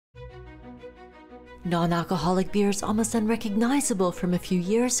Non-alcoholic beer is almost unrecognizable from a few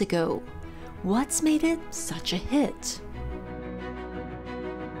years ago. What's made it such a hit?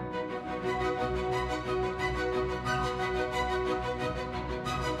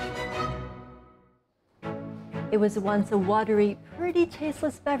 It was once a watery, pretty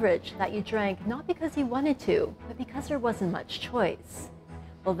tasteless beverage that you drank not because you wanted to, but because there wasn't much choice.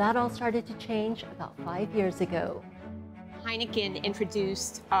 Well, that all started to change about 5 years ago. Heineken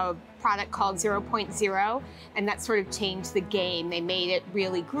introduced a product called 0.0, and that sort of changed the game. They made it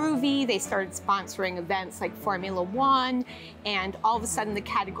really groovy. They started sponsoring events like Formula One, and all of a sudden the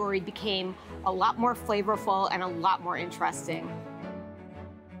category became a lot more flavorful and a lot more interesting.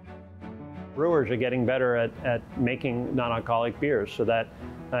 Brewers are getting better at making non-alcoholic beers, so that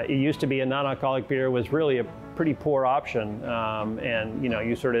it used to be a non-alcoholic beer was really a pretty poor option, and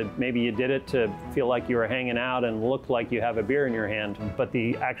you sort of maybe you did it to feel like you were hanging out and looked like you have a beer in your hand, but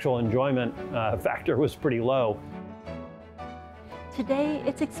the actual enjoyment factor was pretty low. Today,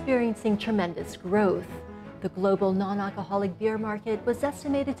 it's experiencing tremendous growth. The global non-alcoholic beer market was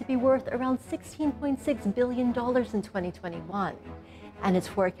estimated to be worth around $16.6 billion in 2021. And it's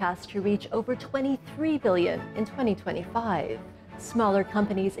forecast to reach over $23 billion in 2025. Smaller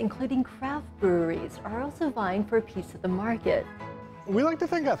companies, including craft breweries, are also vying for a piece of the market. We like to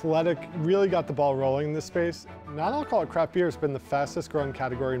think Athletic really got the ball rolling in this space. Non-alcoholic craft beer has been the fastest growing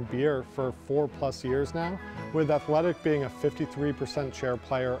category in beer for 4+ years now, with Athletic being a 53% share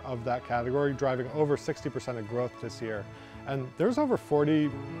player of that category, driving over 60% of growth this year. And there's over 40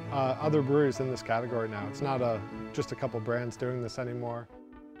 other breweries in this category now. It's not just a couple brands doing this anymore.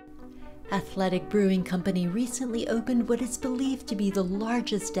 Athletic Brewing Company recently opened what is believed to be the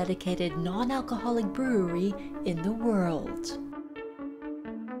largest dedicated non-alcoholic brewery in the world.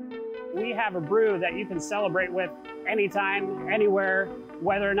 We have a brew that you can celebrate with anytime, anywhere,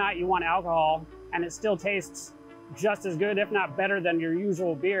 whether or not you want alcohol, and it still tastes just as good, if not better than your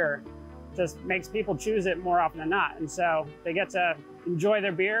usual beer. Just makes people choose it more often than not. And so they get to enjoy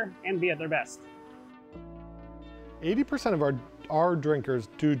their beer and be at their best. 80% of our drinkers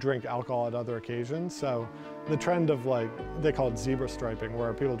do drink alcohol at other occasions. So the trend of, like, they call it zebra striping,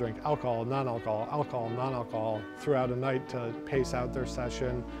 where people drink alcohol, non-alcohol, non-alcohol throughout a night to pace out their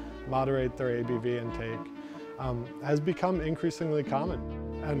session, moderate their ABV intake, has become increasingly common.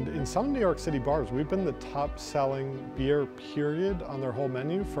 And in some New York City bars, we've been the top selling beer period on their whole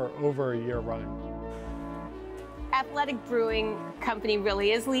menu for over a year running. Athletic Brewing Company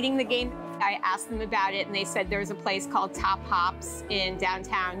really is leading the game. I asked them about it, and they said there's a place called Top Hops in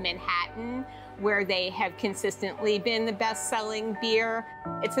downtown Manhattan where they have consistently been the best-selling beer.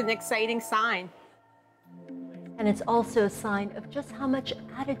 It's an exciting sign. And it's also a sign of just how much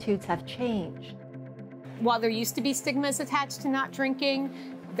attitudes have changed. While there used to be stigmas attached to not drinking,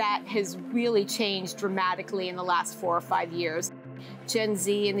 that has really changed dramatically in the last 4 or 5 years. Gen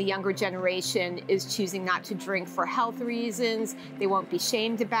Z and the younger generation is choosing not to drink for health reasons. They won't be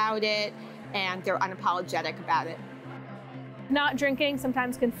shamed about it, and they're unapologetic about it. Not drinking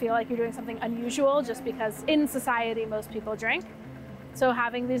sometimes can feel like you're doing something unusual just because in society most people drink. So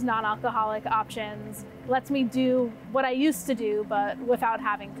having these non-alcoholic options lets me do what I used to do, but without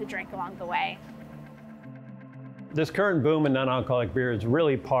having to drink along the way. This current boom in non-alcoholic beer is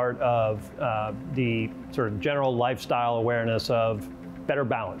really part of the sort of general lifestyle awareness of better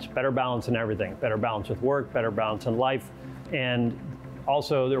balance in everything, better balance with work, better balance in life, and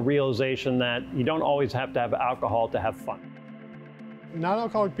also the realization that you don't always have to have alcohol to have fun.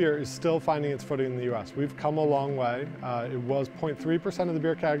 Non-alcoholic beer is still finding its footing in the US. We've come a long way. It was 0.3% of the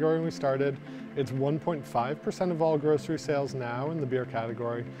beer category when we started. It's 1.5% of all grocery sales now in the beer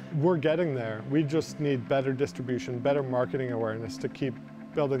category. We're getting there. We just need better distribution, better marketing awareness to keep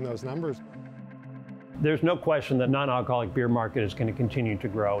building those numbers. There's no question that non-alcoholic beer market is going to continue to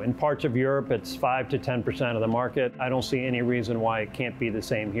grow. In parts of Europe, it's 5 to 10% of the market. I don't see any reason why it can't be the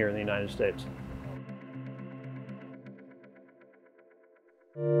same here in the United States.